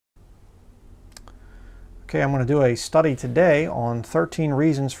Okay, I'm going to do a study today on 13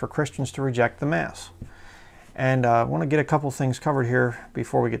 reasons for Christians to reject the Mass. And I want to get a couple things covered here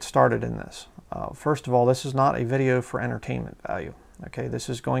before we get started in this. First of all, this is not a video for entertainment value. Okay, this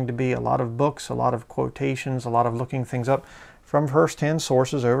is going to be a lot of books, a lot of quotations, a lot of looking things up from first-hand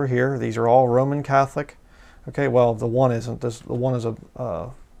sources over here. These are all Roman Catholic. Okay, well, the one isn't. The one is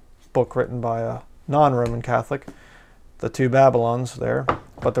a book written by a non-Roman Catholic, the two Babylons there.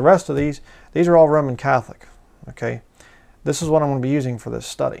 But the rest of these are all Roman Catholic. Okay, this is what I'm going to be using for this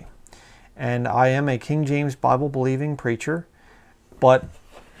study. And I am a King James Bible believing preacher, but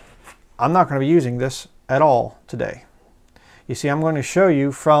I'm not going to be using this at all today. You see, I'm going to show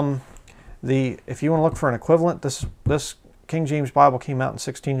you from the, if you want to look for an equivalent, this King James Bible came out in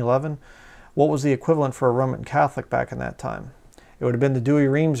 1611. What was the equivalent for a Roman Catholic back in that time? It would have been the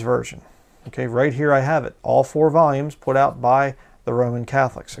Douay-Rheims version. Okay, right here I have it. All 4 volumes put out by the Roman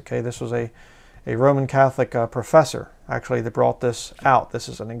Catholics. Okay, this was a Roman Catholic professor actually that brought this out. This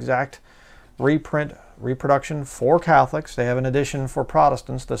is an exact reproduction for Catholics. They have an edition for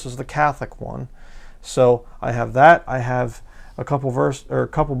Protestants. This is the Catholic one. So I have that. I have a couple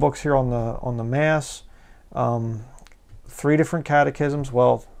books here on the Mass. 3 different catechisms.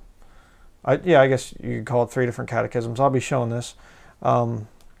 Well, I guess you could call it 3 different catechisms. I'll be showing this.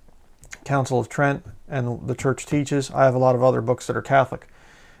 Council of Trent and the Church Teaches. I have a lot of other books that are Catholic.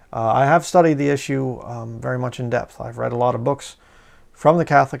 I have studied the issue very much in depth. I've read a lot of books from the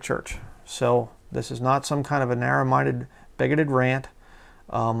Catholic Church. So this is not some kind of a narrow-minded, bigoted rant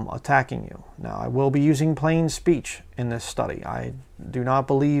attacking you. Now, I will be using plain speech in this study. I do not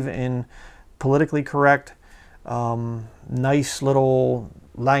believe in politically correct, nice little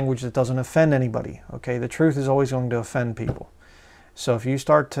language that doesn't offend anybody. Okay, the truth is always going to offend people. So if you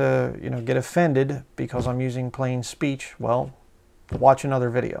start to, get offended because I'm using plain speech, well, watch another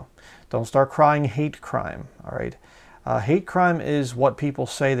video. Don't start crying hate crime, all right? Hate crime is what people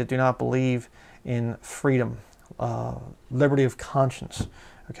say that do not believe in freedom, liberty of conscience.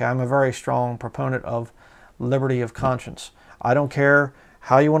 Okay, I'm a very strong proponent of liberty of conscience. I don't care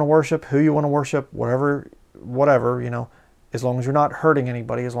how you want to worship, who you want to worship, whatever, as long as you're not hurting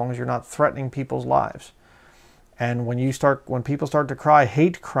anybody, as long as you're not threatening people's lives. And when people start to cry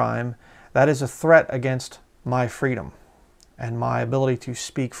hate crime, that is a threat against my freedom and my ability to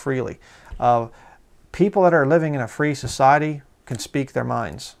speak freely. People that are living in a free society can speak their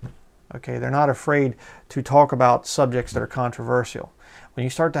minds. Okay, they're not afraid to talk about subjects that are controversial. When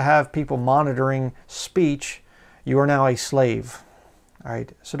you start to have people monitoring speech, you are now a slave. All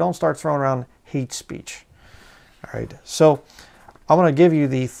right, so don't start throwing around hate speech. All right, so I'm going to give you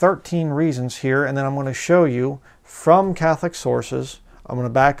the 13 reasons here, and then I'm going to show you from Catholic sources. I'm going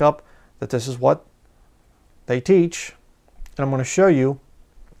to back up that this is what they teach, and I'm going to show you,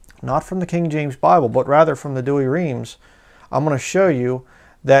 not from the King James Bible, but rather from the Douay-Rheims, I'm going to show you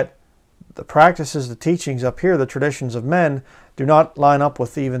that the practices, the teachings up here, the traditions of men, do not line up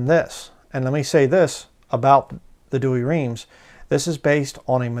with even this. And let me say this about the Douay-Rheims. This is based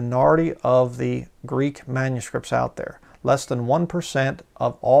on a minority of the Greek manuscripts out there. Less than 1%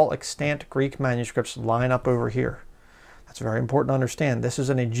 of all extant Greek manuscripts line up over here. That's very important to understand. This is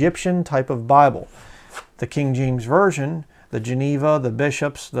an Egyptian type of Bible. The King James Version, the Geneva, the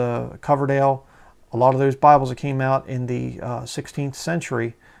Bishops, the Coverdale, a lot of those Bibles that came out in the 16th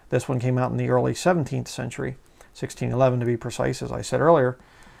century. This one came out in the early 17th century, 1611 to be precise, as I said earlier.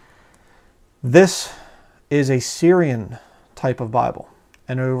 This is a Syrian type of Bible,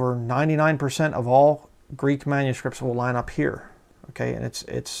 and over 99% of all Greek manuscripts will line up here. Okay, and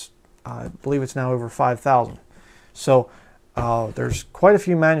it's I believe it's now over 5,000. So there's quite a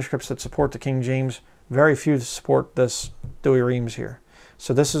few manuscripts that support the King James, very few that support this Douay-Rheims here.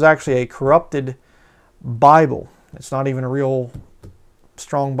 So this is actually a corrupted Bible. It's not even a real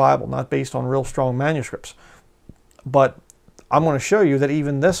strong Bible, not based on real strong manuscripts. But I'm going to show you that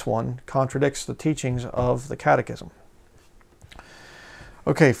even this one contradicts the teachings of the Catechism.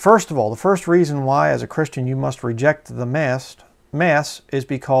 Okay, first of all, the first reason why as a Christian you must reject the Mass is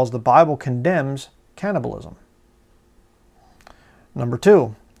because the Bible condemns cannibalism. Number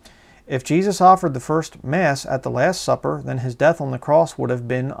 2, if Jesus offered the first Mass at the Last Supper, then his death on the cross would have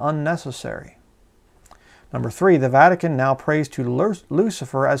been unnecessary. Number 3, the Vatican now prays to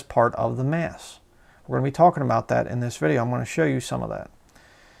Lucifer as part of the Mass. We're going to be talking about that in this video. I'm going to show you some of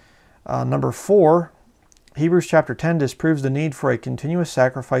that. Number 4, Hebrews chapter 10 disproves the need for a continuous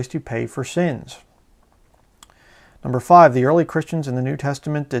sacrifice to pay for sins. Number 5, the early Christians in the New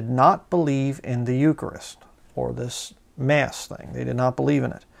Testament did not believe in the Eucharist, or this Mass thing. They did not believe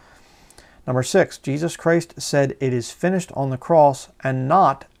in it. Number 6, Jesus Christ said it is finished on the cross and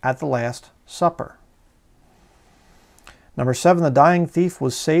not at the Last Supper. Number 7, the dying thief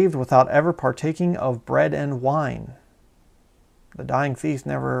was saved without ever partaking of bread and wine. The dying thief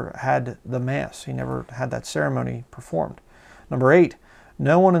never had the Mass. He never had that ceremony performed. Number 8,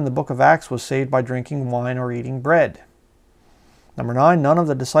 no one in the book of Acts was saved by drinking wine or eating bread. Number 9, none of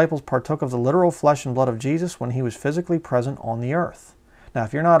the disciples partook of the literal flesh and blood of Jesus when he was physically present on the earth. Now,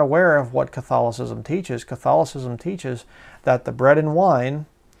 if you're not aware of what Catholicism teaches that the bread and wine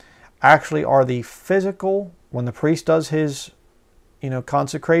actually are the physical, when the priest does his,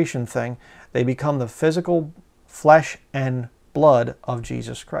 consecration thing, they become the physical flesh and blood of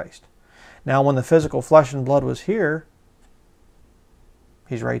Jesus Christ. Now, when the physical flesh and blood was here,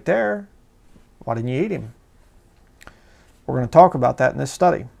 he's right there. Why didn't you eat him? We're going to talk about that in this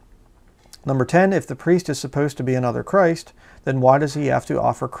study. Number 10, if the priest is supposed to be another Christ, then why does he have to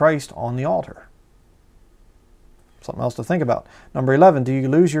offer Christ on the altar? Something else to think about. Number 11, do you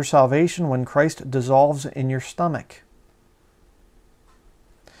lose your salvation when Christ dissolves in your stomach?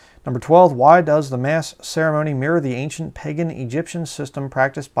 Number 12, why does the Mass ceremony mirror the ancient pagan Egyptian system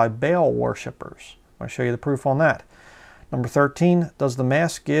practiced by Baal worshippers? I'm going to show you the proof on that. Number 13, does the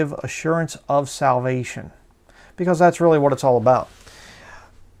Mass give assurance of salvation? Because that's really what it's all about.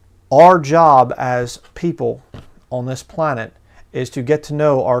 Our job as people on this planet is to get to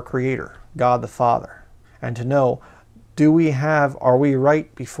know our Creator, God the Father, and to know, are we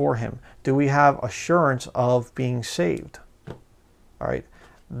right before Him? Do we have assurance of being saved? All right,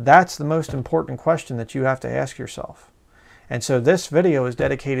 that's the most important question that you have to ask yourself. And so this video is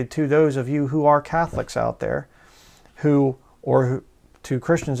dedicated to those of you who are Catholics out there, to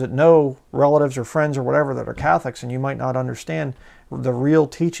Christians that know relatives or friends or whatever that are Catholics, and you might not understand the real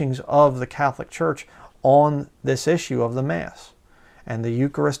teachings of the Catholic Church on this issue of the Mass and the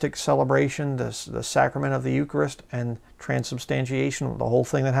Eucharistic celebration, the sacrament of the Eucharist, and transubstantiation, the whole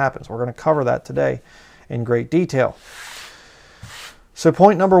thing that happens. We're going to cover that today in great detail. So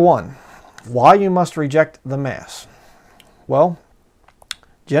point number 1, why you must reject the Mass. Well,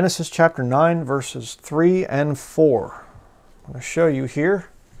 Genesis chapter 9, verses 3 and 4. I'm going to show you here.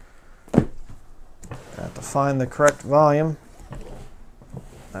 I have to find the correct volume.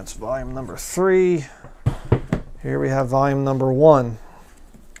 That's volume number 3. Here we have volume number 1.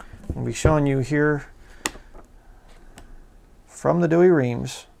 I'll be showing you here from the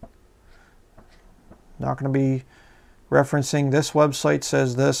Douay-Rheims. Not going to be referencing this website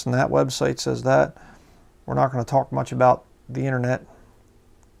says this and that website says that. We're not going to talk much about the internet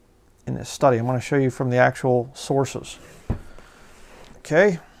in this study. I'm going to show you from the actual sources.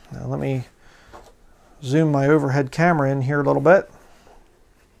 Okay, now let me zoom my overhead camera in here a little bit.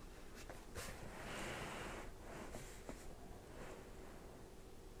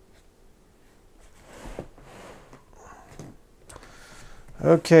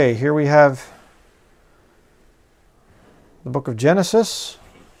 Okay, here we have the book of Genesis,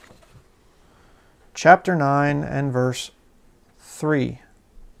 chapter 9 and verse 3.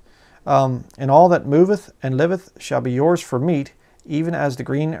 And all that moveth and liveth shall be yours for meat, even as the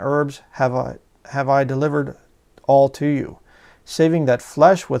green herbs have I delivered all to you, saving that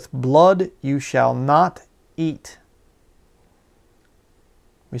flesh with blood you shall not eat.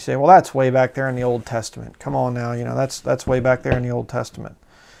 We say, well, that's way back there in the Old Testament. Come on now, that's way back there in the Old Testament.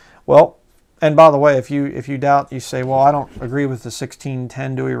 Well, and by the way, if you doubt, you say, well, I don't agree with the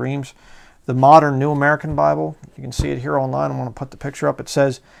 1610 Douay-Rheims. The modern New American Bible, you can see it here online. I'm going to put the picture up. It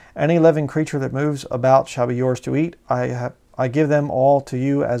says, any living creature that moves about shall be yours to eat. I give them all to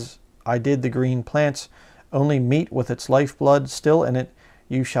you as I did the green plants. Only meat with its lifeblood still in it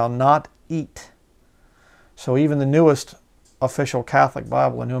you shall not eat. So even the newest official Catholic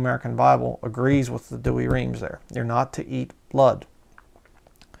Bible, the New American Bible, agrees with the Douay-Rheims there. You're not to eat blood.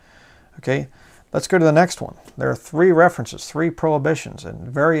 Okay, let's go to the next one. There are 3 references, 3 prohibitions, and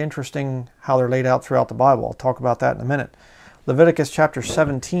very interesting how they're laid out throughout the Bible. I'll talk about that in a minute. Leviticus chapter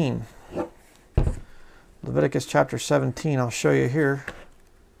 17. Leviticus chapter 17, I'll show you here.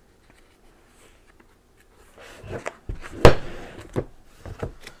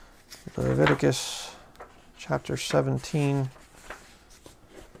 Leviticus chapter 17,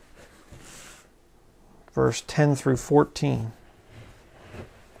 verse 10 through 14.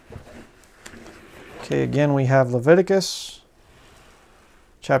 Okay, again we have Leviticus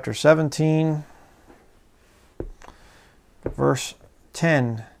chapter 17, verse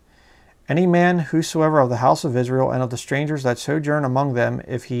 10. Any man whosoever of the house of Israel and of the strangers that sojourn among them,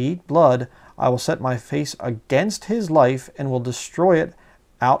 if he eat blood, I will set my face against his life and will destroy it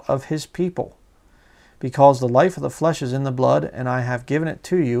out of his people. Because the life of the flesh is in the blood, and I have given it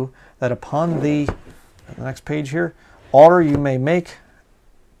to you, that upon the next page here, altar you may make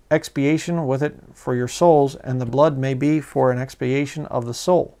expiation with it for your souls, and the blood may be for an expiation of the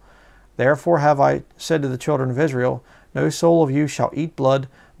soul. Therefore have I said to the children of Israel, no soul of you shall eat blood,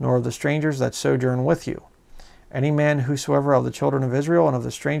 nor of the strangers that sojourn with you. Any man whosoever of the children of Israel and of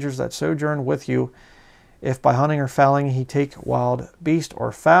the strangers that sojourn with you, if by hunting or fowling he take wild beast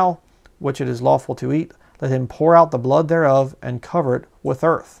or fowl, which it is lawful to eat, let him pour out the blood thereof, and cover it with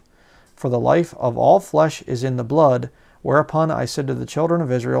earth. For the life of all flesh is in the blood. Whereupon I said to the children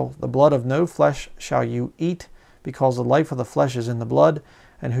of Israel, the blood of no flesh shall you eat, because the life of the flesh is in the blood,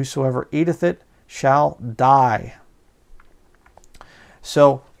 and whosoever eateth it shall die.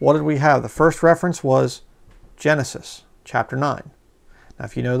 So what did we have? The first reference was Genesis chapter 9. Now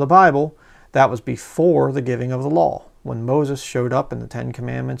if you know the Bible, that was before the giving of the law, when Moses showed up and the Ten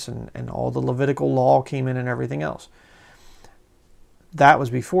Commandments and all the Levitical law came in and everything else. That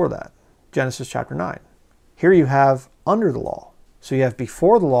was before that, Genesis chapter 9. Here you have under the law. So you have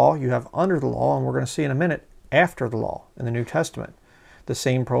before the law, you have under the law, and we're going to see in a minute after the law in the New Testament. The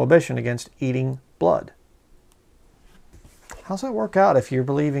same prohibition against eating blood. How's that work out if you're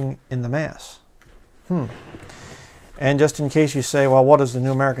believing in the Mass? And just in case you say, well, what does the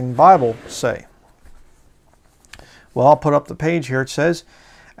New American Bible say? Well, I'll put up the page here. It says,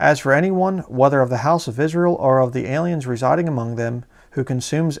 as for anyone, whether of the house of Israel or of the aliens residing among them, who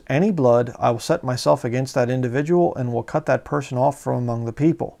consumes any blood, I will set myself against that individual and will cut that person off from among the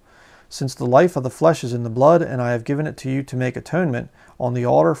people. Since the life of the flesh is in the blood, and I have given it to you to make atonement on the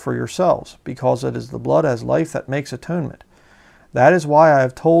altar for yourselves, because it is the blood as life that makes atonement. That is why I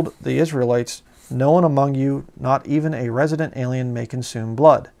have told the Israelites, no one among you, not even a resident alien, may consume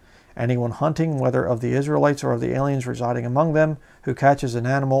blood. Anyone hunting, whether of the Israelites or of the aliens residing among them, who catches an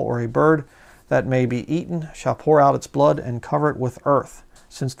animal or a bird that may be eaten, shall pour out its blood and cover it with earth.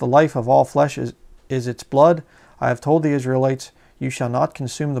 Since the life of all flesh is its blood, I have told the Israelites, you shall not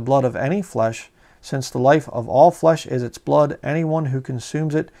consume the blood of any flesh. Since the life of all flesh is its blood, anyone who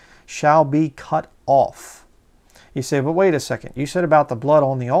consumes it shall be cut off. You say, but wait a second, you said about the blood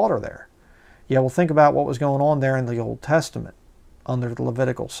on the altar there. Yeah, well, think about what was going on there in the Old Testament under the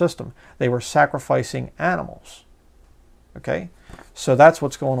Levitical system. They were sacrificing animals. Okay? So that's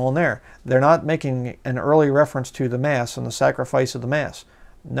what's going on there. They're not making an early reference to the Mass and the sacrifice of the Mass.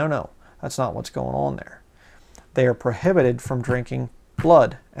 No, that's not what's going on there. They are prohibited from drinking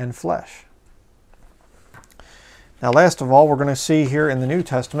blood and flesh. Now, last of all, we're going to see here in the New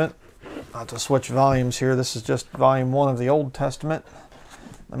Testament, not to switch volumes here, this is just volume 1 of the Old Testament.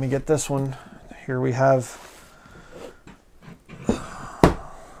 Let me get this one. Here we have,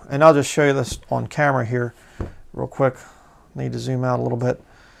 and I'll just show you this on camera here real quick. Need to zoom out a little bit.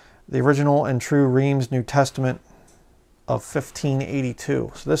 The original and true Reims New Testament of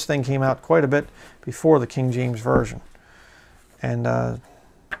 1582. So this thing came out quite a bit before the King James Version. And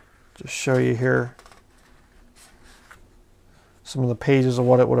just show you here some of the pages of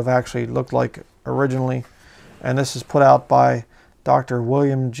what it would have actually looked like originally. And this is put out by Dr.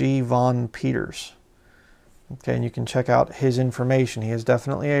 William G. Von Peters. Okay, and you can check out his information. He is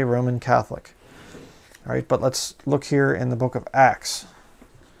definitely a Roman Catholic. All right, but let's look here in the book of Acts,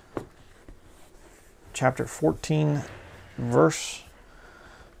 chapter 14, verse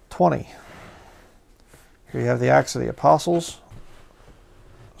 20. Here you have the Acts of the Apostles.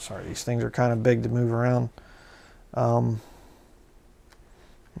 Sorry, these things are kind of big to move around. Let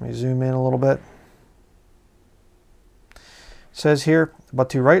me zoom in a little bit. It says here, but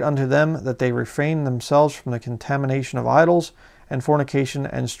to write unto them that they refrain themselves from the contamination of idols and fornication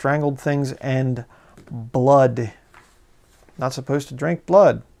and strangled things and blood. Not supposed to drink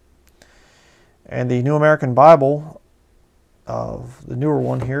blood. And the New American Bible, of the newer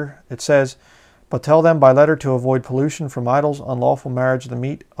one here, it says, but tell them by letter to avoid pollution from idols, unlawful marriage, the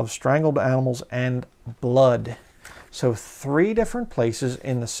meat of strangled animals, and blood. So 3 different places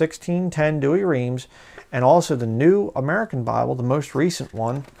in the 1610 Douay-Rheims, and also the New American Bible, the most recent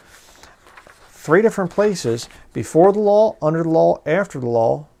one, 3 different places, before the law, under the law, after the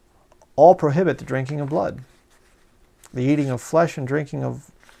law, all prohibit the drinking of blood. The eating of flesh and drinking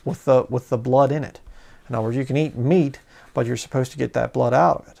of with the blood in it. In other words, you can eat meat, but you're supposed to get that blood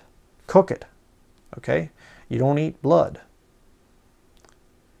out of it. Cook it. Okay? You don't eat blood.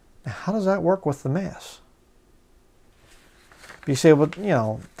 Now, how does that work with the Mass? You say, well, you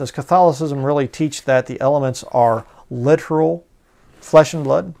know, does Catholicism really teach that the elements are literal flesh and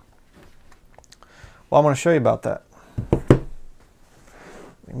blood? Well, I'm going to show you about that.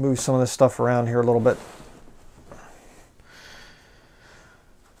 Let me move some of this stuff around here a little bit.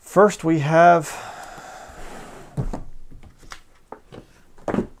 First, we have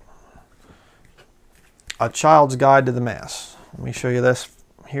A Child's Guide to the Mass. Let me show you this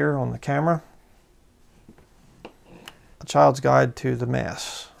here on the camera. A Child's Guide to the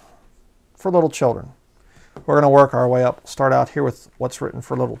Mass for little children. We're going to work our way up. Start out here with what's written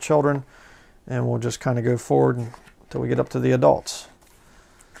for little children, and we'll just kind of go forward until we get up to the adults.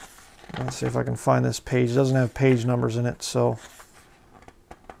 Let's see if I can find this page. It doesn't have page numbers in it, so.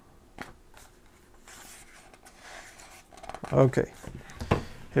 Okay.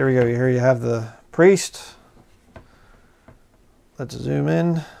 Here we go. Here you have the priest. Let's zoom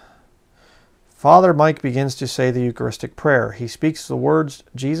in. Father Mike begins to say the Eucharistic prayer. He speaks the words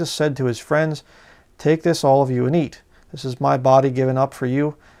Jesus said to his friends, "Take this, all of you, and eat. This is my body given up for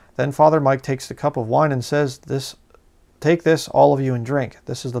you." Then Father Mike takes the cup of wine and says, "Take this, all of you, and drink.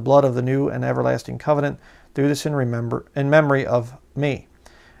 This is the blood of the new and everlasting covenant. Do this in memory of me."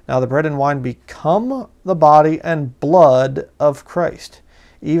 Now the bread and wine become the body and blood of Christ,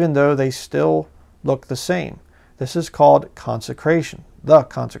 even though they still look the same. This is called consecration, the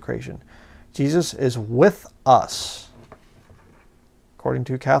consecration. Jesus is with us. According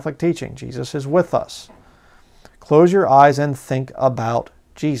to Catholic teaching, Jesus is with us. Close your eyes and think about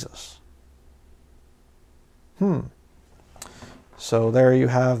Jesus. So there you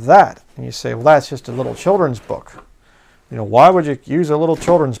have that. And you say, well, that's just a little children's book. You know, why would you use a little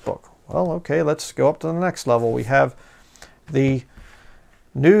children's book? Well, okay, let's go up to the next level. We have the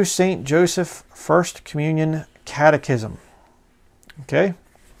New St. Joseph First Communion Catechism. Okay?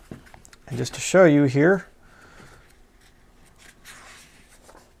 And just to show you here,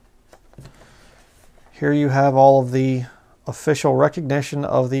 here you have all of the official recognition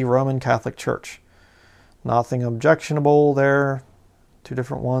of the Roman Catholic Church. Nothing objectionable there. Two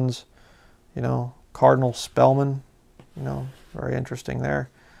different ones. You know, Cardinal Spellman. You know, very interesting there.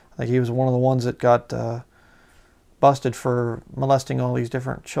 I think he was one of the ones that got busted for molesting all these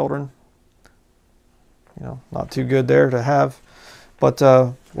different children. You know, not too good there to have. But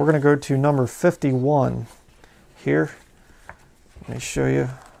we're going to go to number 51 here. Let me show you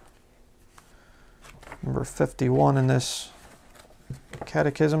number 51 in this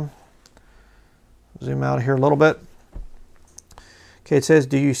catechism. Zoom out here a little bit. Okay, it says,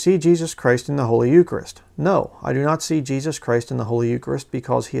 "Do you see Jesus Christ in the Holy Eucharist?" No, I do not see Jesus Christ in the Holy Eucharist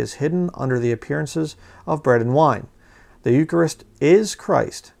because he is hidden under the appearances of bread and wine. The Eucharist is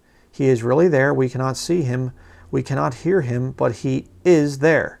Christ. He is really there. We cannot see him. We cannot hear him, but he is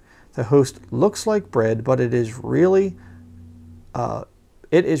there. The host looks like bread, but it is really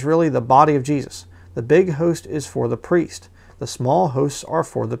the body of Jesus. The big host is for the priest. The small hosts are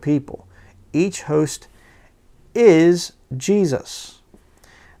for the people. Each host is Jesus.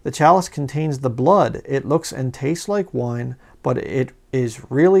 The chalice contains the blood. It looks and tastes like wine, but it is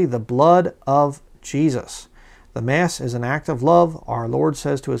really the blood of Jesus. The Mass is an act of love. Our Lord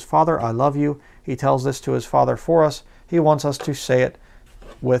says to his Father, "I love you." He tells this to his Father for us. He wants us to say it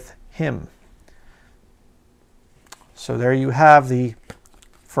with him. So there you have the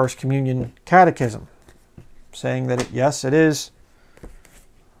First Communion Catechism, saying that, yes, it is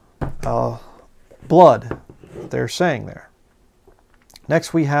blood, they're saying there.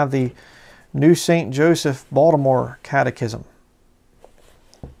 Next we have the New St. Joseph Baltimore Catechism.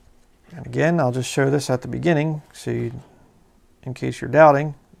 And again, I'll just show this at the beginning, so in case you're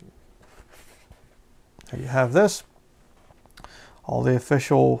doubting. There you have this. All the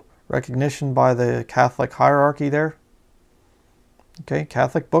official recognition by the Catholic hierarchy there. Okay,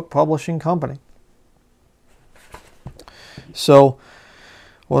 Catholic Book Publishing Company. So,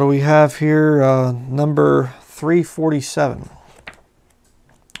 what do we have here? Number 347.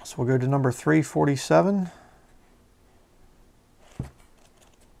 So we'll go to number 347.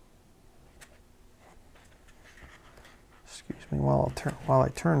 Excuse me while I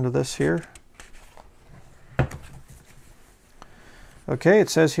turn to this here. Okay, it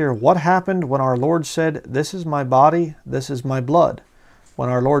says here, what happened when our Lord said, "This is my body, this is my blood"? When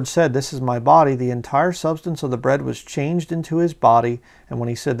our Lord said, "This is my body," the entire substance of the bread was changed into his body. And when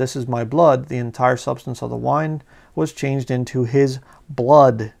he said, "This is my blood," the entire substance of the wine was changed into his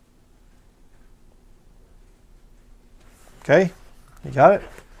blood. Okay, you got it?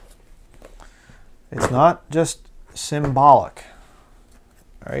 It's not just symbolic,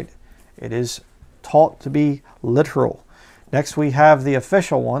 all right? It is taught to be literal. Next we have the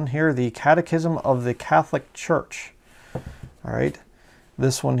official one here, the Catechism of the Catholic Church. All right,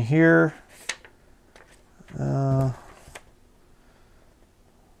 this one here, let's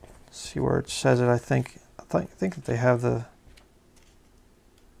see where it says it. I think that they have the,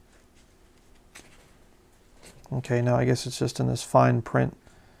 okay, no, I guess it's just in this fine print.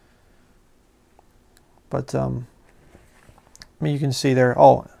 But I mean, you can see there,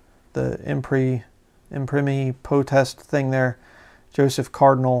 oh, the imprimi potest thing there. Joseph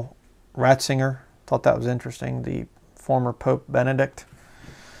Cardinal Ratzinger. Thought that was interesting. The former Pope Benedict.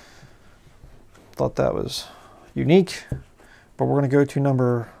 Thought that was unique. But we're going to go to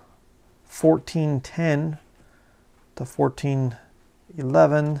number 1410 to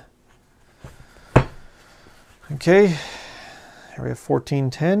 1411. Okay, here we have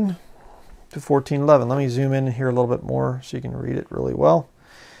 1410 to 1411. Let me zoom in here a little bit more so you can read it really well.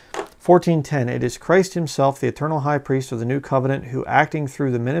 1410, it is Christ himself, the eternal high priest of the new covenant, who acting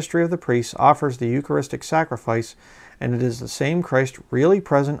through the ministry of the priests offers the Eucharistic sacrifice, and it is the same Christ really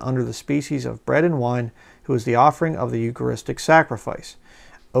present under the species of bread and wine, who is the offering of the Eucharistic sacrifice.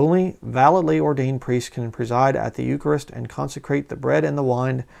 Only validly ordained priests can preside at the Eucharist and consecrate the bread and the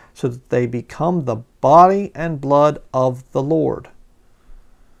wine so that they become the body and blood of the Lord.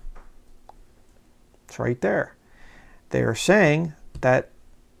 It's right there. They are saying that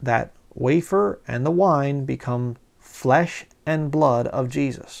that wafer and the wine become flesh and blood of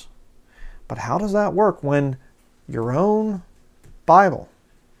Jesus. But how does that work when your own Bible,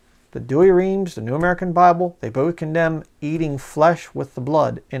 the Douay-Rheims, the New American Bible, they both condemn eating flesh with the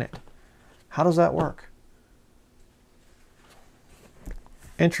blood in it? How does that work?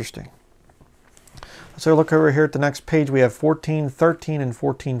 Interesting. So look over here at the next page. We have 1413 and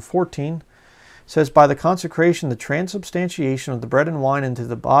 1414. It says, by the consecration, the transubstantiation of the bread and wine into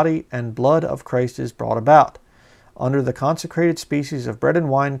the body and blood of Christ is brought about. Under the consecrated species of bread and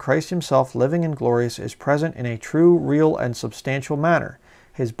wine, Christ himself, living and glorious, is present in a true, real, and substantial manner.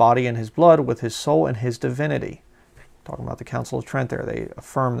 His body and his blood with his soul and his divinity. Talking about the Council of Trent there, they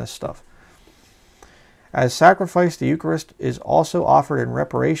affirm this stuff. As sacrifice, the Eucharist is also offered in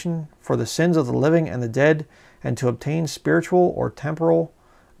reparation for the sins of the living and the dead, and to obtain spiritual or temporal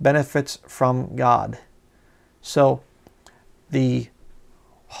benefits from God. So, the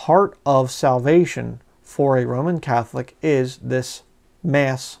heart of salvation for a Roman Catholic is this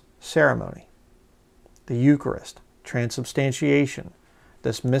Mass ceremony, the Eucharist, transubstantiation,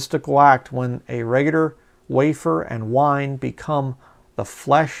 this mystical act when a regular wafer and wine become the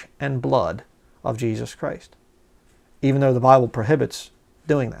flesh and blood of Jesus Christ, even though the Bible prohibits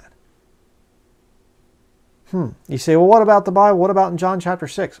doing that. You say, well, what about the Bible? What about in John chapter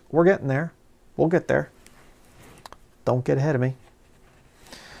 6? We're getting there. We'll get there. Don't get ahead of me.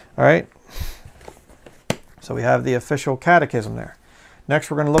 All right. So we have the official catechism there.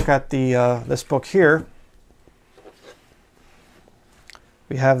 Next, we're going to look at the this book here.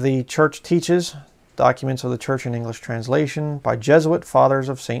 We have the Church Teaches, Documents of the Church in English Translation by Jesuit Fathers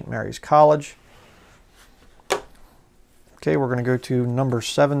of St. Mary's College. Okay, we're going to go to number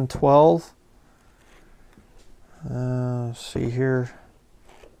 712. Let's see here.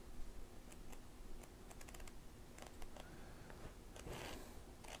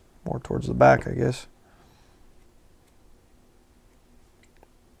 More towards the back, I guess.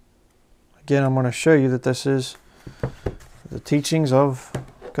 Again, I'm going to show you that this is the teachings of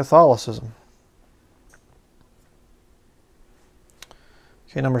Catholicism.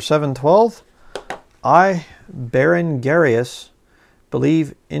 Okay, number 712. I, Berengarius,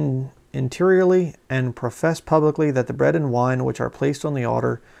 believe interiorly and profess publicly that the bread and wine which are placed on the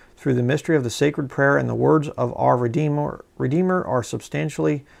altar through the mystery of the sacred prayer and the words of our Redeemer are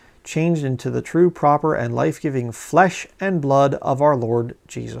substantially changed into the true, proper, and life-giving flesh and blood of our Lord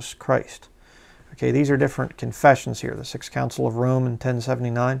Jesus Christ. Okay, these are different confessions here. The Sixth Council of Rome in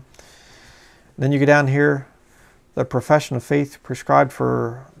 1079. Then you go down here, the profession of faith prescribed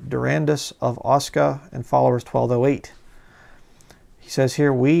for Durandus of Osca and followers 1208. He says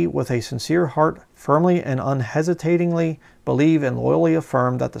here, we, with a sincere heart, firmly and unhesitatingly believe and loyally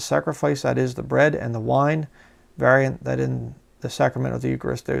affirm that the sacrifice that is the bread and the wine, variant that in the sacrament of the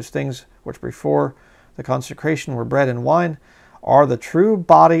Eucharist, those things which before the consecration were bread and wine, are the true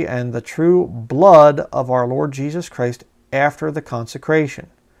body and the true blood of our Lord Jesus Christ after the consecration.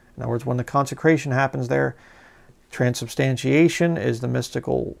 In other words, when the consecration happens there, transubstantiation is the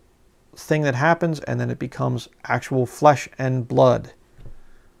mystical thing that happens, and then it becomes actual flesh and blood.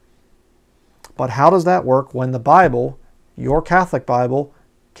 But how does that work when the Bible, your Catholic Bible,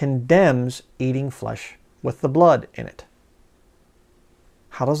 condemns eating flesh with the blood in it?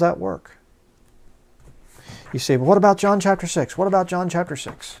 How does that work? You say, but what about John chapter 6? What about John chapter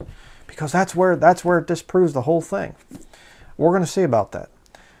 6? Because that's where it disproves the whole thing. We're going to see about that.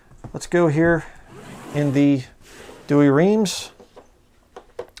 Let's go here in the Douay-Rheims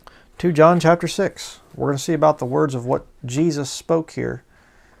to John chapter 6. We're going to see about the words of what Jesus spoke here.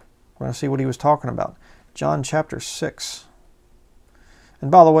 We're going to see what he was talking about. John chapter 6.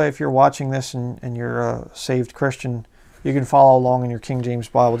 And by the way, if you're watching this and you're a saved Christian, you can follow along in your King James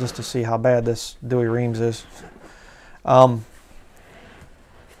Bible just to see how bad this Douay-Rheims is.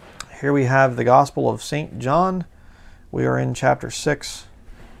 here we have the Gospel of St. John. We are in chapter 6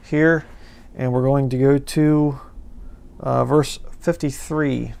 here, and we're going to go to verse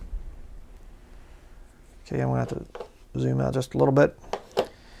 53. Okay, I'm going to have to zoom out just a little bit.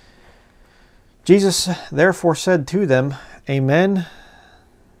 Jesus therefore said to them, Amen,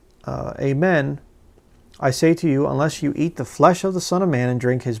 amen, I say to you, unless you eat the flesh of the Son of Man and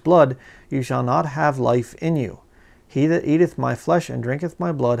drink his blood, you shall not have life in you. He that eateth my flesh and drinketh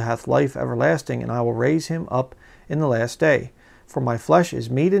my blood hath life everlasting, and I will raise him up in the last day. For my flesh is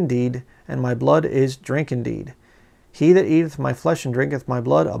meat indeed, and my blood is drink indeed. He that eateth my flesh and drinketh my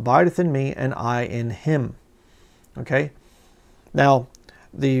blood abideth in me, and I in him. Okay? Now,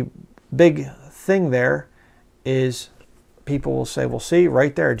 the big thing there is people will say, well, see,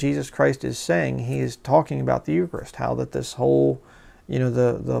 right there, Jesus Christ is saying, he is talking about the Eucharist, how that this whole,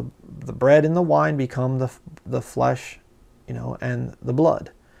 the bread and the wine become the flesh, and the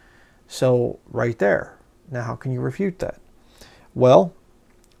blood. So right there. Now, how can you refute that? Well,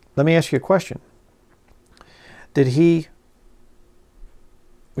 let me ask you a question. Did he,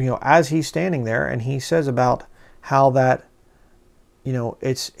 as he's standing there and he says about how that,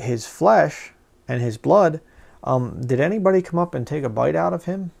 it's his flesh and his blood, did anybody come up and take a bite out of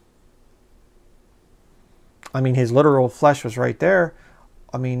him? I mean, his literal flesh was right there.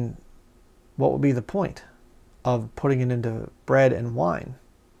 I mean, what would be the point of putting it into bread and wine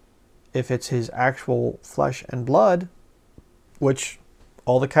if it's his actual flesh and blood, which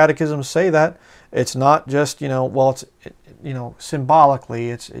all the catechisms say that it's not just, well, it's, symbolically,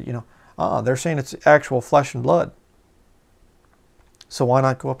 it's, they're saying it's actual flesh and blood. So why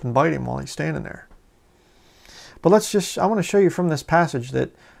not go up and bite him while he's standing there? But I want to show you from this passage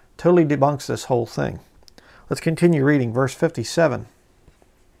that totally debunks this whole thing. Let's continue reading verse 57.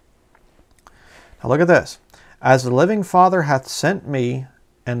 Now look at this. As the living Father hath sent me,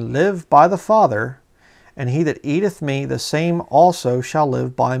 and live by the Father, and he that eateth me, the same also shall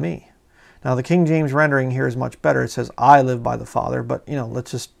live by me. Now the King James rendering here is much better. It says, I live by the Father, but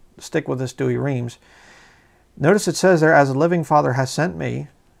let's just stick with this Douay-Rheims. Notice it says there, as the living Father has sent me.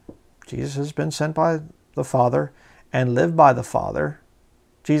 Jesus has been sent by the Father and live by the Father.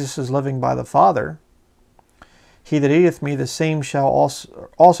 Jesus is living by the Father. He that eateth me, the same shall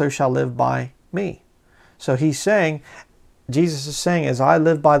also shall live by me. So he's saying, Jesus is saying, as I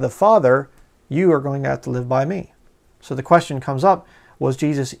live by the Father, you are going to have to live by me. So the question comes up, was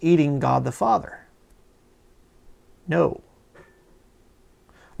Jesus eating God the Father? No.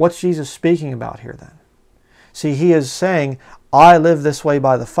 What's Jesus speaking about here then? See, he is saying, I live this way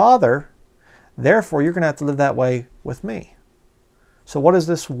by the Father, therefore you're going to have to live that way with me. So what is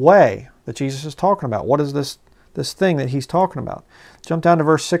this way that Jesus is talking about? What is this thing that he's talking about? Jump down to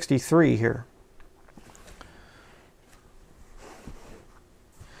verse 63 here.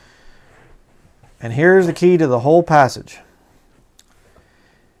 And here's the key to the whole passage.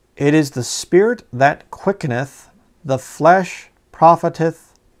 It is the Spirit that quickeneth, the flesh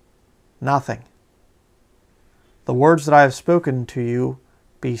profiteth nothing. The words that I have spoken to you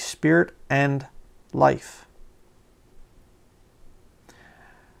be spirit and life.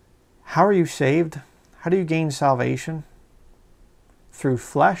 How are you saved? How do you gain salvation? Through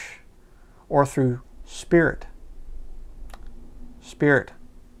flesh or through spirit? Spirit.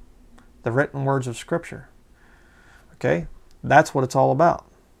 The written words of Scripture. Okay? That's what it's all about.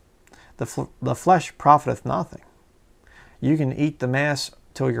 The flesh profiteth nothing. You can eat the Mass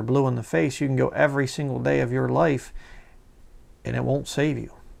till you're blue in the face. You can go every single day of your life and it won't save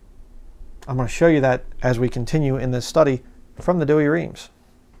you. I'm going to show you that as we continue in this study from the Douay-Rheims.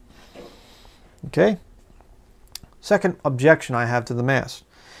 Okay? Second objection I have to the Mass.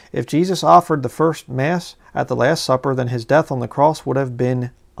 If Jesus offered the first Mass at the Last Supper, then his death on the cross would have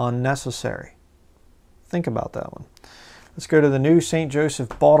been unnecessary. Think about that one. Let's go to the New St.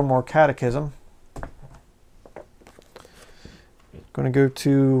 Joseph Baltimore Catechism. Going to go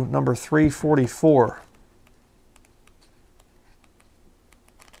to number 344.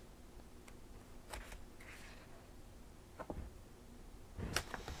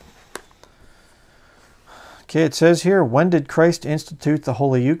 Okay, it says here, when did Christ institute the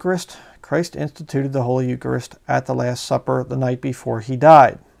Holy Eucharist? Christ instituted the Holy Eucharist at the Last Supper the night before he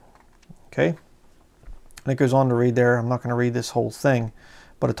died. Okay? And it goes on to read there. I'm not going to read this whole thing,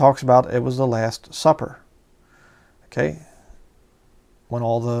 but it talks about it was the Last Supper. Okay? When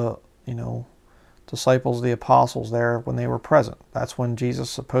all the, disciples, the apostles there, when they were present. That's when Jesus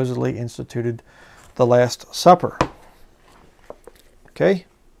supposedly instituted the Last Supper. Okay?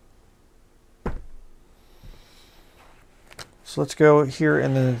 So let's go here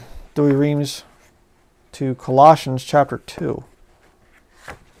in the Douay-Rheims to Colossians chapter 2.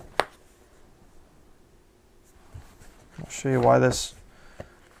 show you why this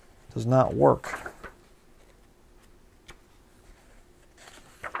does not work.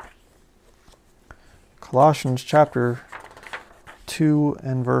 Colossians chapter 2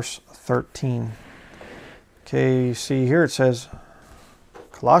 and verse 13. Okay, you see here it says,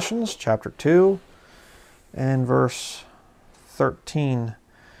 Colossians chapter 2 and verse 13.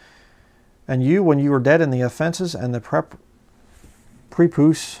 And you, when you were dead in the offenses and the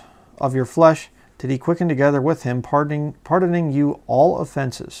prepuce of your flesh, did he quicken together with him, pardoning you all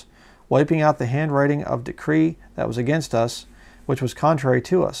offenses, wiping out the handwriting of decree that was against us, which was contrary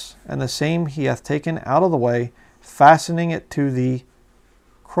to us. And the same he hath taken out of the way, fastening it to the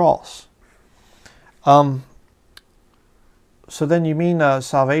cross. So then you mean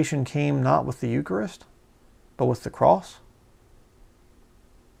salvation came not with the Eucharist, but with the cross?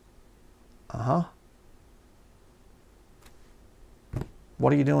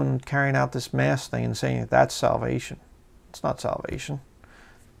 What are you doing carrying out this Mass thing and saying that that's salvation? It's not salvation.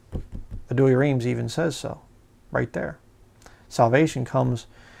 The Douay-Rheims even says so, right there. Salvation comes,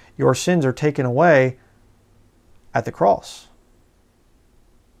 your sins are taken away at the cross.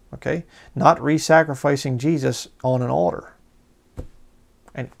 Okay? Not re-sacrificing Jesus on an altar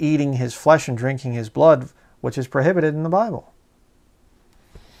and eating his flesh and drinking his blood, which is prohibited in the Bible.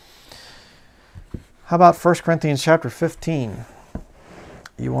 How about 1 Corinthians chapter 15?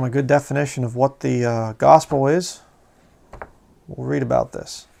 You want a good definition of what the gospel is? We'll read about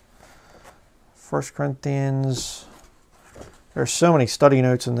this. 1 Corinthians, there's so many study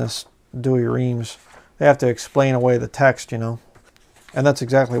notes in this Douay-Rheims. They have to explain away the text, you know. And that's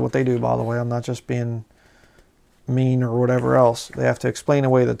exactly what they do, by the way. I'm not just being mean or whatever else. They have to explain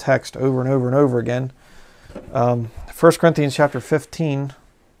away the text over and over and over again. 1 Corinthians chapter 15,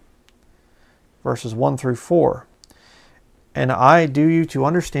 verses 1 through 4. And I do you to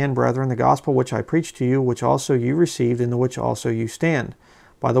understand, brethren, the gospel which I preached to you, which also you received, in the which also you stand,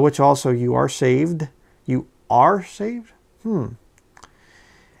 by the which also you are saved. You are saved?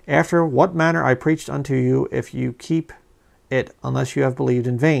 After what manner I preached unto you, if you keep it, unless you have believed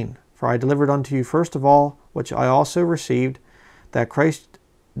in vain. For I delivered unto you first of all, which I also received, that Christ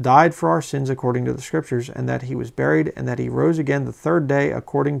died for our sins according to the Scriptures, and that he was buried, and that he rose again the third day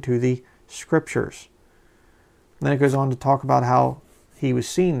according to the Scriptures. And then it goes on to talk about how he was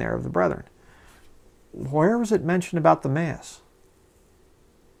seen there of the brethren. Where was it mentioned about the Mass?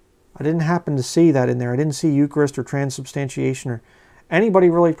 I didn't happen to see that in there. I didn't see Eucharist or transubstantiation or anybody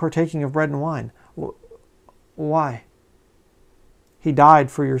really partaking of bread and wine. Why? He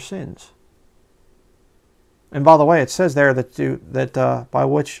died for your sins. And by the way, it says there that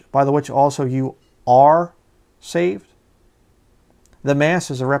by the which also you are saved. The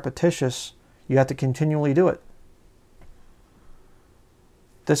Mass is a repetitious. You have to continually do it.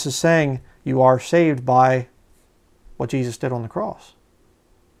 This is saying you are saved by what Jesus did on the cross.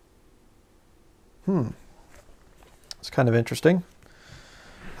 It's kind of interesting.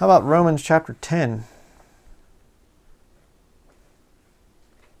 How about Romans chapter 10?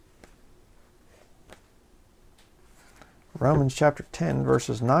 Romans chapter 10,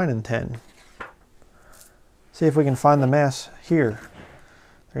 verses 9 and 10. See if we can find the Mass here.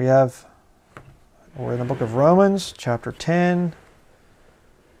 There you have, we're in the book of Romans, chapter 10,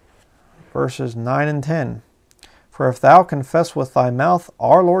 verses 9 and 10. For if thou confess with thy mouth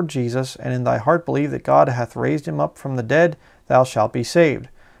our Lord Jesus, and in thy heart believe that God hath raised him up from the dead, thou shalt be saved.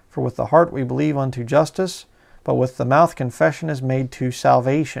 For with the heart we believe unto justice, but with the mouth confession is made to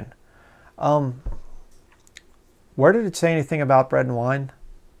salvation. Where did it say anything about bread and wine?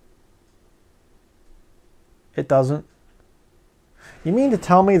 It doesn't. You mean to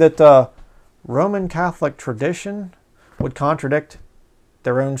tell me that the Roman Catholic tradition would contradict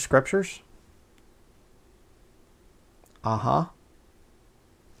their own scriptures?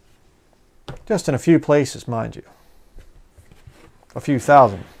 Just in a few places, mind you. A few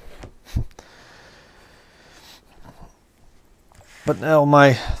thousand. But now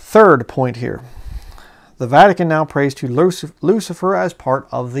my third point here. The Vatican now prays to Lucifer as part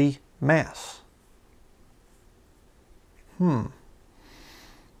of the Mass.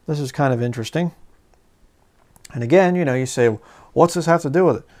 This is kind of interesting. And again, you know, you say, what's this have to do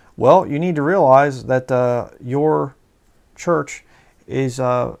with it? Well, you need to realize that your church is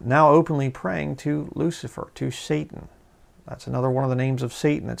now openly praying to Lucifer, to Satan. That's another one of the names of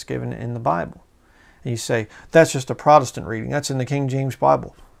Satan that's given in the Bible. And you say, that's just a Protestant reading. That's in the King James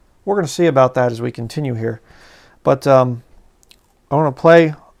Bible. We're going to see about that as we continue here. But I want to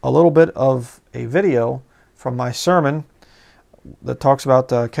play a little bit of a video from my sermon that talks about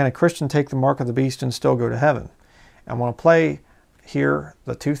can a Christian take the mark of the beast and still go to heaven? And I want to play here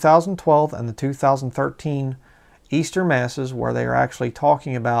the 2012 and the 2013 Easter Masses where they are actually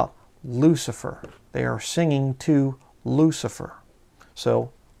talking about Lucifer. They are singing to Lucifer.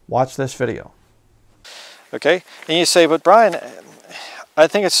 So watch this video. Okay, and you say, but Brian, I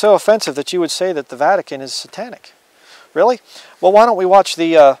think it's so offensive that you would say that the Vatican is satanic. Really? Well, why don't we watch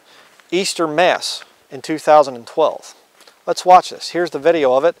the Easter Mass in 2012. Let's watch this. Here's the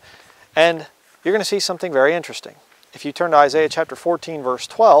video of it, and you're going to see something very interesting. If you turn to Isaiah chapter 14, verse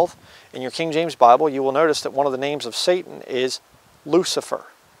 12, in your King James Bible, you will notice that one of the names of Satan is Lucifer.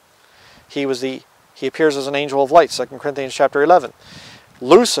 He appears as an angel of light, 2 Corinthians chapter 11.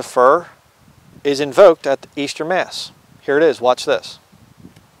 Lucifer is invoked at the Easter Mass. Here it is. Watch this.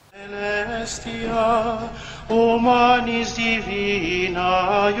 Celestia, humanis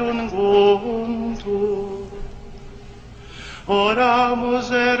divina iunguntur.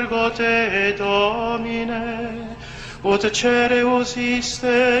 Oramus ergo te, Domine, ut cereus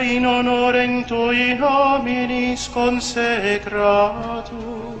iste in honorem tui nominis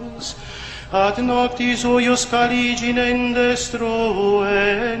consecratus, ad noctis uius caliginem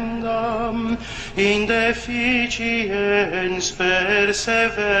destruendam, in deficiens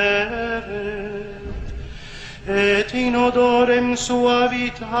perseveret, et in odorem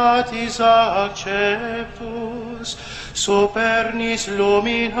suavitatis acceptus, supernis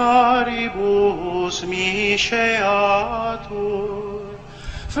luminaribus misceatur,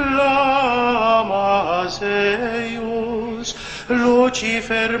 flammas eius,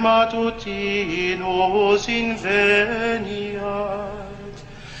 Lucifer matutinus inveniat.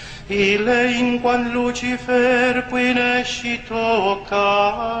 Ille inquam Lucifer qui nescit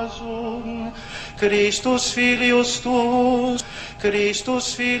occasum, Christus filius tuus,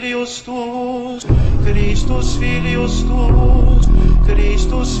 Christus filius tuus, Christus filius tuus,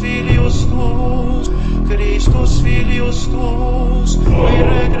 Christus filius tuus, Christus filius tuus, qui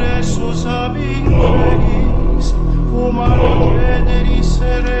regressus ab infeliz, humano generis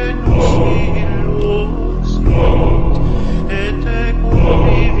serenus illus, et tecum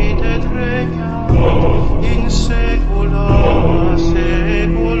vivit et regnat in saecula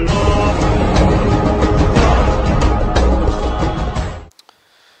saecula.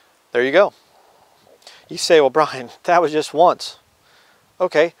 There you go. You say, well, Brian, that was just once.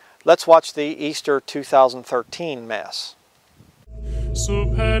 Okay, let's watch the Easter 2013 Mass.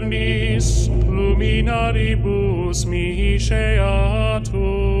 Supernis luminaribus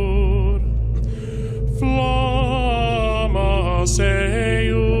misceatur, flammas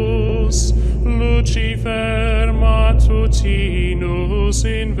eius, Lucifer matutinus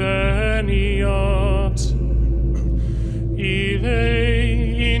inveniat.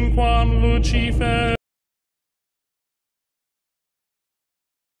 Ille inquam Lucifer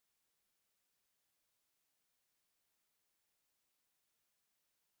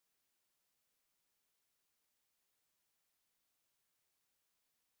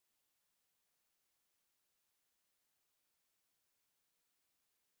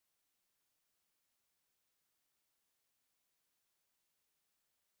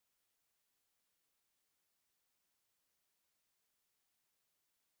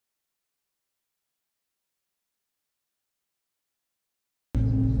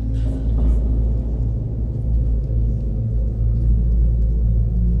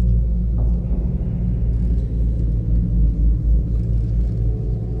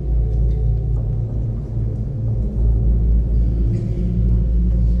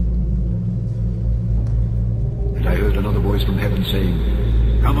from heaven,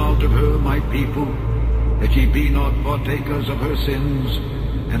 saying, Come out of her, my people, that ye be not partakers of her sins,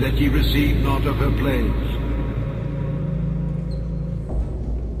 and that ye receive not of her plagues.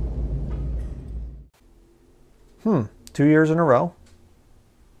 Two years in a row.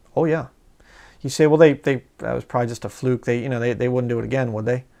 Oh yeah. You say, well, that was probably just a fluke. They wouldn't do it again, would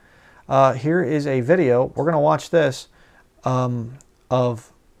they? Here is a video. We're going to watch this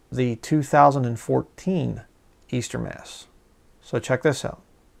of the 2014 Easter Mass. So check this out.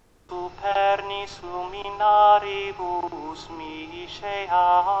 Supernis luminaribus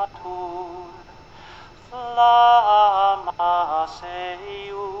misceatur, flammas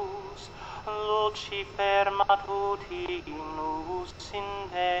eius, Lucifer matutinus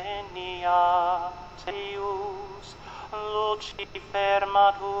inveniat, eius, Lucifer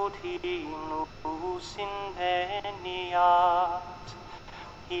matutinus inveniat.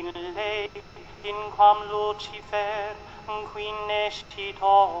 Ille inquam Lucifer qui nescit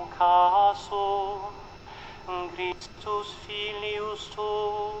occasum, Christus filius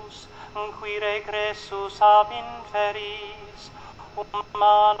tuus, qui regressus ab inferis,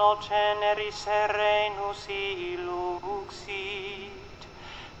 humano generis serenus illuxit,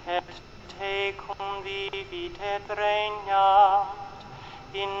 et tecum vivit fit et regnat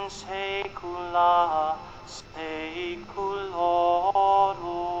in saecula saeculorum.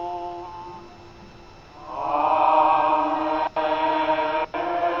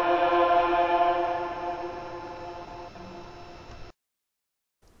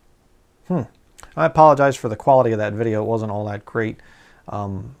 I apologize for the quality of that video. It wasn't all that great.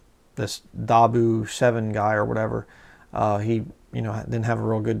 This Dabu 7 guy or whatever, he didn't have a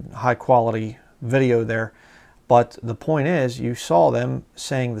real good high quality video there. But the point is, you saw them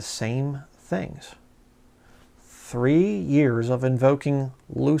saying the same things. 3 years of invoking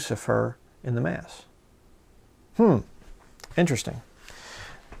Lucifer in the Mass. Interesting.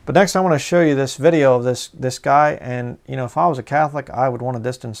 But next I want to show you this video of this guy, and if I was a Catholic, I would want to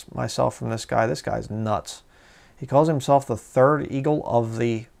distance myself from this guy. This guy's nuts. He calls himself the third eagle of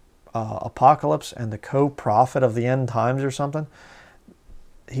the apocalypse and the co-prophet of the end times or something.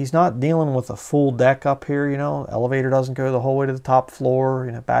 He's not dealing with a full deck up here, elevator doesn't go the whole way to the top floor,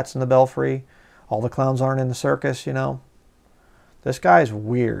 bats in the belfry, all the clowns aren't in the circus, This guy's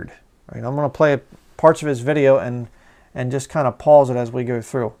weird. I'm going to play parts of his video and just kind of pause it as we go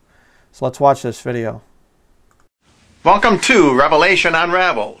through. So let's watch this video. Welcome to Revelation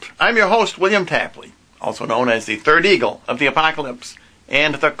Unraveled. I'm your host, William Tapley, also known as the third eagle of the apocalypse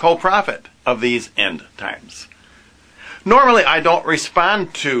and the co-prophet of these end times. Normally, I don't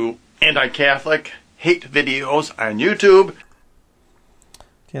respond to anti-Catholic hate videos on YouTube.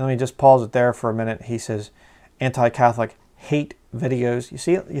 Okay, let me just pause it there for a minute. He says anti-Catholic hate videos. You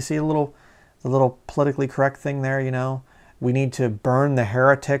see the little politically correct thing there, We need to burn the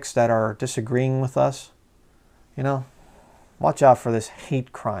heretics that are disagreeing with us. Watch out for this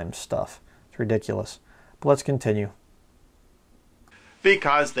hate crime stuff. It's ridiculous. But let's continue.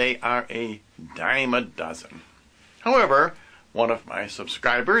 Because they are a dime a dozen. However, one of my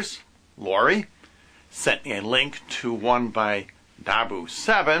subscribers, Lori, sent me a link to one by Dabu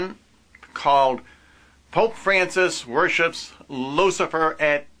 7 called Pope Francis Worships Lucifer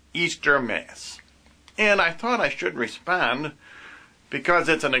at Easter Mass. And I thought I should respond because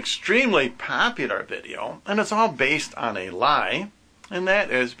it's an extremely popular video and it's all based on a lie, and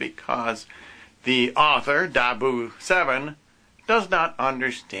that is because the author, Dabu 7, does not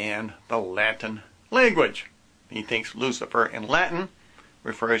understand the Latin language. He thinks Lucifer in Latin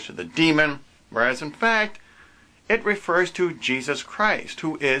refers to the demon, whereas in fact it refers to Jesus Christ,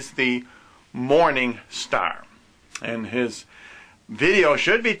 who is the morning star. And his video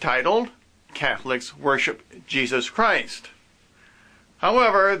should be titled, Catholics Worship Jesus Christ.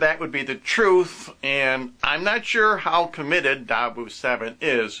 However, that would be the truth, and I'm not sure how committed Dabu 7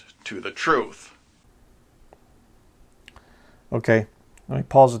 is to the truth. Okay, let me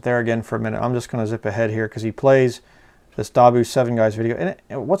pause it there again for a minute. I'm just going to zip ahead here because he plays this Dabu 7 guy's video.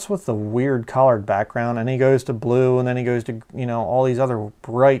 And what's with the weird collared background? And he goes to blue, and then he goes to, all these other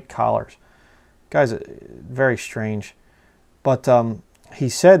bright collars. Guys, very strange. But he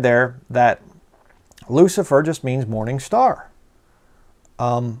said there that Lucifer just means morning star.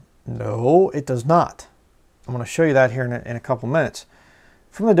 No, it does not. I'm going to show you that here in a couple minutes.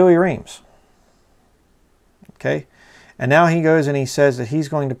 From the Douay Rheims. Okay? And now he goes and he says that he's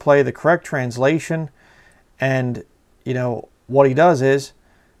going to play the correct translation. And, what he does is,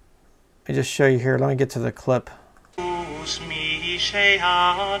 let me just show you here. Let me get to the clip.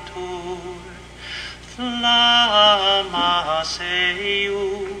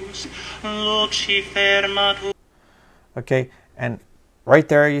 Okay, and right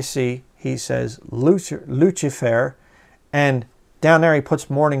there you see he says Lucifer, and down there he puts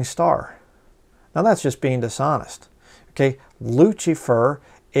morning star. Now that's just being dishonest. Okay, Lucifer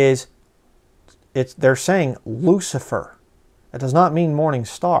is, they're saying Lucifer. It does not mean morning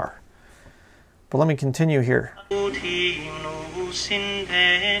star. But let me continue here.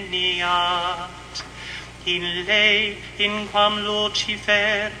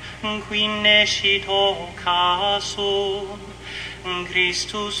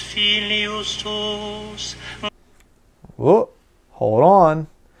 Whoa, hold on.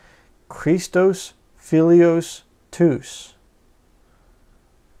 Christos Filios Tous.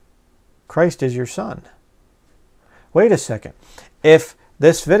 Christ is your son. Wait a second. If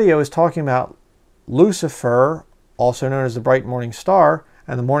this video is talking about Lucifer, also known as the bright morning star,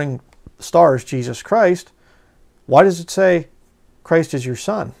 and the morning star is Jesus Christ, why does it say Christ is your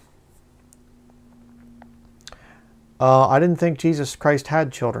son? I didn't think Jesus Christ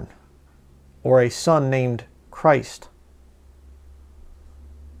had children or a son named Christ.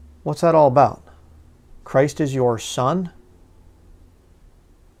 What's that all about? Christ is your son?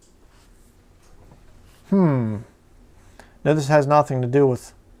 No, this has nothing to do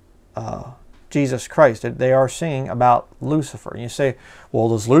with Jesus Christ. They are singing about Lucifer. And you say, well,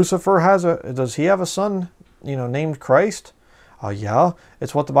 does he have a son, named Christ? Yeah,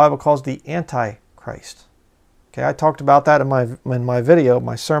 it's what the Bible calls the Antichrist. Okay, I talked about that in my video,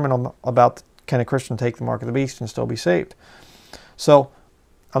 my sermon about can a Christian take the mark of the beast and still be saved. So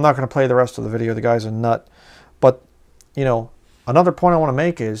I'm not going to play the rest of the video. The guy's a nut. But, another point I want to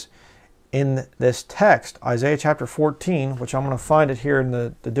make is in this text, Isaiah chapter 14, which I'm going to find it here in the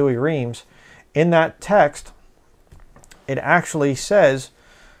Dewey Reams, in that text, it actually says,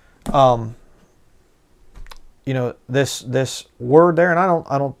 this word there, and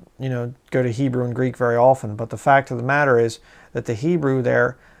I don't go to Hebrew and Greek very often, but the fact of the matter is that the Hebrew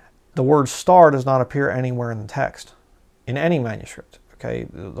there, the word star does not appear anywhere in the text, in any manuscript. Okay,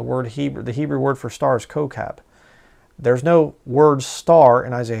 the Hebrew word for star is kokab. There's no word star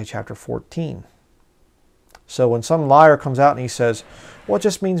in Isaiah chapter 14. So when some liar comes out and he says, well, it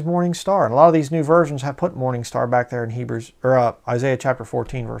just means morning star, and a lot of these new versions have put morning star back there in Isaiah chapter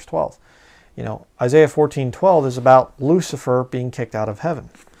 14, verse 12. Isaiah 14:12 is about Lucifer being kicked out of heaven.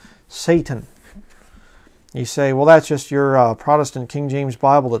 Satan. You say, well, that's just your Protestant King James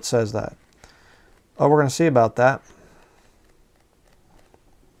Bible that says that. Oh, we're going to see about that.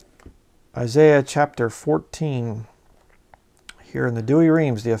 Isaiah chapter 14, here in the Dewey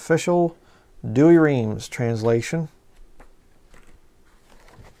Reams, the official Dewey Reams translation.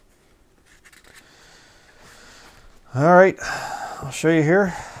 All right, I'll show you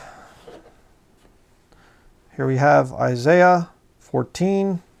here. Here we have Isaiah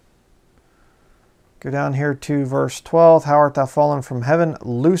 14. Go down here to verse 12. How art thou fallen from heaven,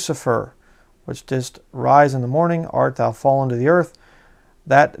 Lucifer, which didst rise in the morning? Art thou fallen to the earth,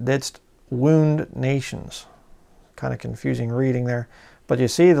 that didst wound nations? Kind of confusing reading there. But you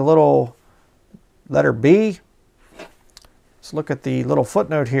see the little letter B? Let's look at the little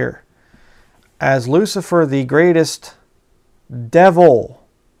footnote here. As Lucifer, the greatest devil.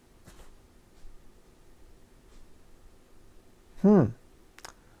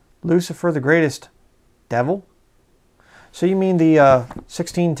 Lucifer, the greatest devil? So you mean the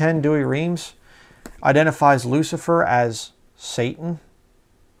 1610 Dewey Reams identifies Lucifer as Satan?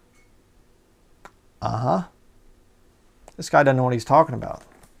 This guy doesn't know what he's talking about.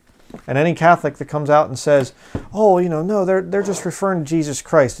 And any Catholic that comes out and says, oh, no, they're just referring to Jesus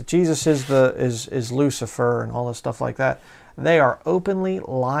Christ, that Jesus is Lucifer and all this stuff like that, they are openly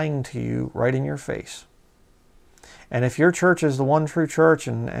lying to you right in your face. And if your church is the one true church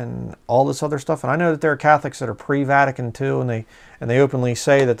and all this other stuff, and I know that there are Catholics that are pre-Vatican II, and they openly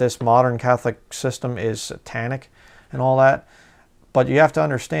say that this modern Catholic system is satanic and all that, but you have to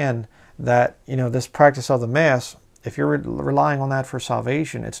understand that, this practice of the Mass, if you're relying on that for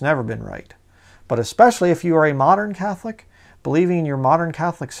salvation, it's never been right. But especially if you are a modern Catholic, believing in your modern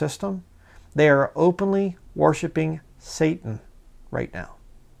Catholic system, they are openly worshiping Satan right now.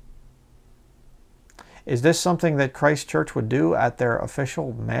 Is this something that Christ Church would do at their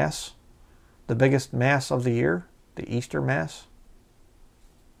official Mass? The biggest Mass of the year? The Easter Mass?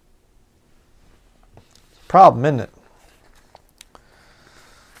 Problem, isn't it?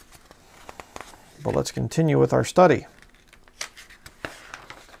 But let's continue with our study.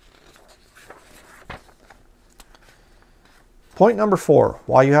 Point number 4,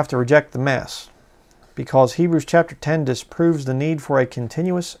 why you have to reject the Mass. Because Hebrews chapter 10 disproves the need for a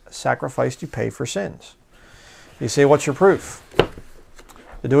continuous sacrifice to pay for sins. You say, what's your proof?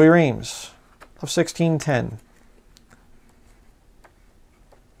 The Dewey Reams of 1610.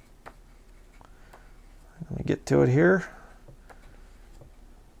 Let me get to it here.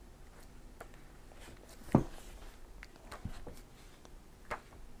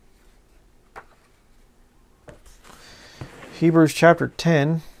 Hebrews chapter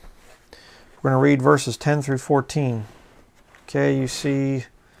 10. We're going to read verses 10 through 14. Okay, you see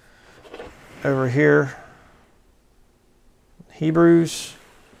over here, Hebrews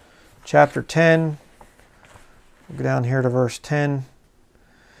chapter 10. We'll go down here to verse 10.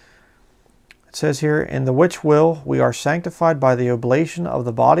 It says here, in the which will we are sanctified by the oblation of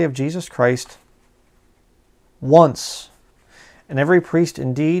the body of Jesus Christ once. And every priest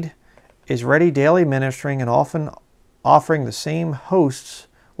indeed is ready daily ministering and often offering the same hosts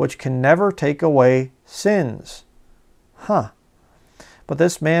which can never take away sins. But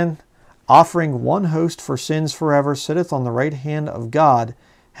this man, offering one host for sins forever, sitteth on the right hand of God,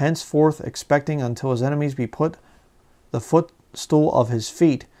 henceforth expecting until his enemies be put the footstool of his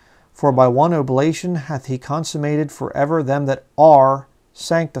feet. For by one oblation hath he consummated forever them that are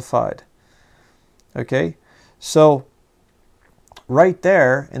sanctified. Okay, so right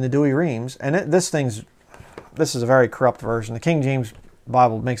there in the Dewey Reams, and this is a very corrupt version. The King James The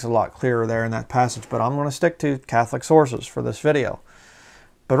Bible makes it a lot clearer there in that passage, but I'm going to stick to Catholic sources for this video.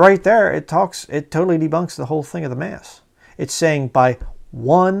 But right there, it totally debunks the whole thing of the Mass. It's saying by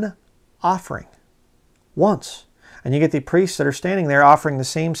one offering, once. And you get the priests that are standing there offering the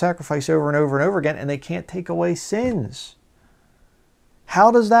same sacrifice over and over and over again, and they can't take away sins. How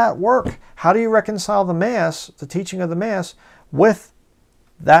does that work? How do you reconcile the Mass, the teaching of the Mass, with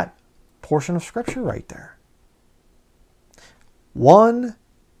that portion of Scripture right there? One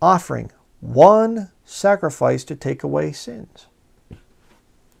offering, one sacrifice to take away sins.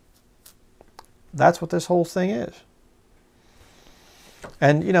 That's what this whole thing is.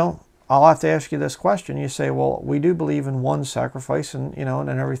 And, you know, I'll have to ask you this question. You say, well, we do believe in one sacrifice and, you know, and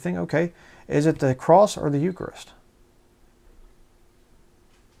everything. Okay. Is it the cross or the Eucharist?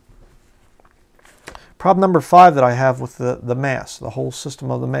 Problem number 5 that I have with the Mass, the whole system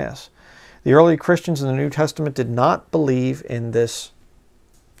of the Mass. The early Christians in the New Testament did not believe in this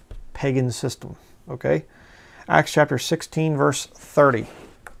pagan system. Okay. Acts chapter 16, verse 30.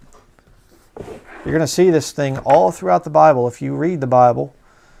 You're going to see this thing all throughout the Bible if you read the Bible,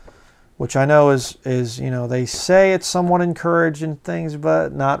 which I know is you know, they say it's somewhat encouraged in things,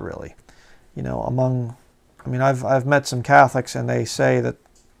 but not really. You know, I mean, I've met some Catholics and they say that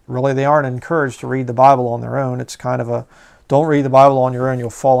really they aren't encouraged to read the Bible on their own. It's kind of a, don't read the Bible on your own, you'll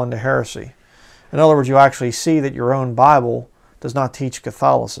fall into heresy. In other words, you actually see that your own Bible does not teach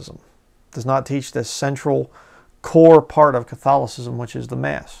Catholicism, does not teach this central core part of Catholicism, which is the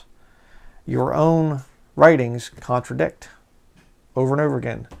Mass. Your own writings contradict over and over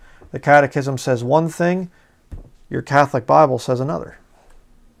again. The Catechism says one thing, your Catholic Bible says another.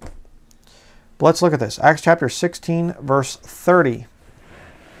 But let's look at this. Acts chapter 16, verse 30.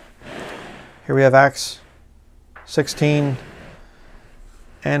 Here we have Acts 16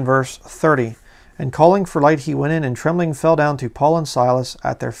 and verse 30. And calling for light, he went in, and trembling fell down to Paul and Silas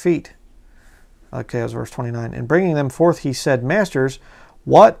at their feet. Okay, that was verse 29. And bringing them forth, he said, Masters,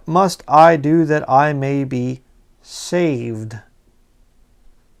 what must I do that I may be saved?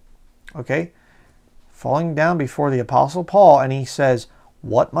 Okay, falling down before the Apostle Paul, and he says,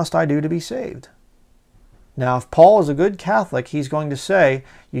 what must I do to be saved? Now, if Paul is a good Catholic, he's going to say,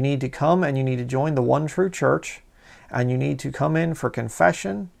 you need to come and you need to join the one true church, and you need to come in for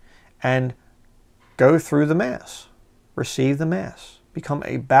confession and go through the Mass, receive the Mass, become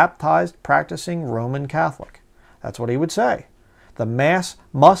a baptized, practicing Roman Catholic. That's what he would say. The Mass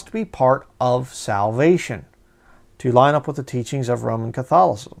must be part of salvation to line up with the teachings of Roman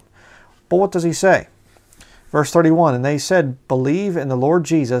Catholicism. But what does he say? Verse 31, and they said, believe in the Lord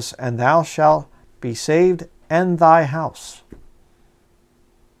Jesus, and thou shalt be saved, and thy house.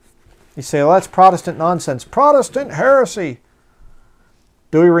 You say, well, that's Protestant nonsense. Protestant heresy.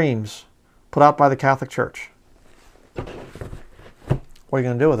 Dewey Reams, put out by the Catholic Church. What are you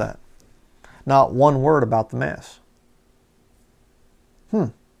going to do with that? Not one word about the Mass.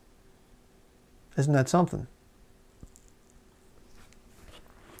 Isn't that something?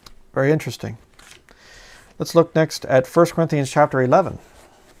 Very interesting. Let's look next at 1 Corinthians chapter 11.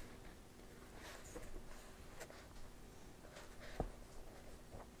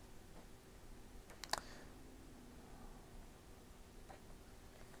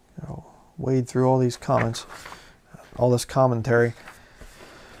 Wade through all these comments, all this commentary.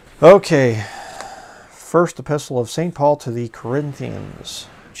 Okay, first epistle of St. Paul to the Corinthians,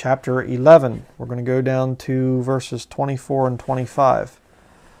 chapter 11. We're going to go down to verses 24 and 25.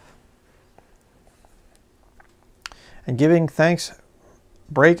 And giving thanks,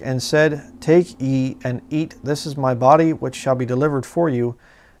 brake and said, take ye and eat. This is my body, which shall be delivered for you.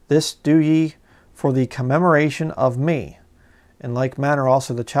 This do ye for the commemoration of me. In like manner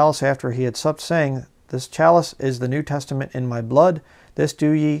also the chalice after he had supped, saying, this chalice is the New Testament in my blood. This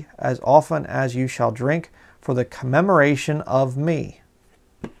do ye as often as you shall drink for the commemoration of me.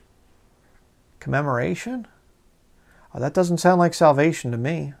 Commemoration? Oh, that doesn't sound like salvation to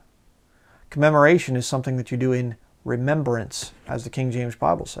me. Commemoration is something that you do in remembrance, as the King James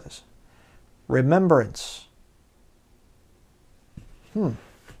Bible says. Remembrance.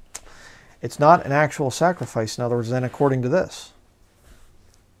 It's not an actual sacrifice, in other words, then according to this.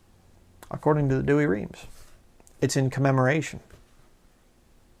 According to the Dewey Reams. It's in commemoration.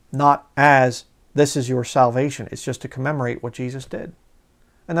 Not as, this is your salvation. It's just to commemorate what Jesus did.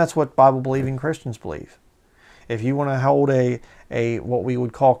 And that's what Bible-believing Christians believe. If you want to hold a what we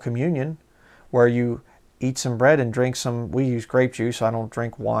would call communion, where you eat some bread and drink some, we use grape juice, I don't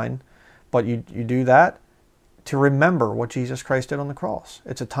drink wine, but you do that to remember what Jesus Christ did on the cross.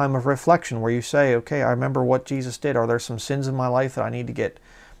 It's a time of reflection where you say, okay, I remember what Jesus did. Are there some sins in my life that I need to get,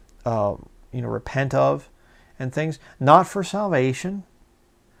 repent of and things? Not for salvation,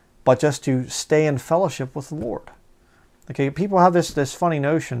 but just to stay in fellowship with the Lord. Okay, people have this funny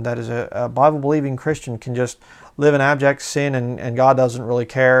notion that as a Bible-believing Christian can just live in abject sin and God doesn't really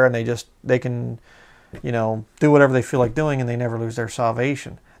care, and they can, you know, do whatever they feel like doing and they never lose their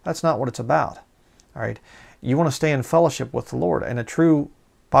salvation. That's not what it's about. All right, you want to stay in fellowship with the Lord, and a true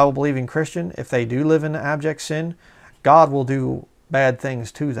Bible-believing Christian, if they do live in abject sin, God will do bad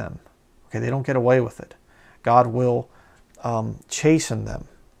things to them. Okay, they don't get away with it. God will chasten them.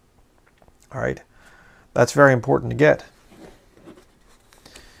 All right, that's very important to get.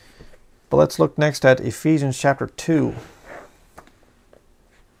 But let's look next at Ephesians chapter 2.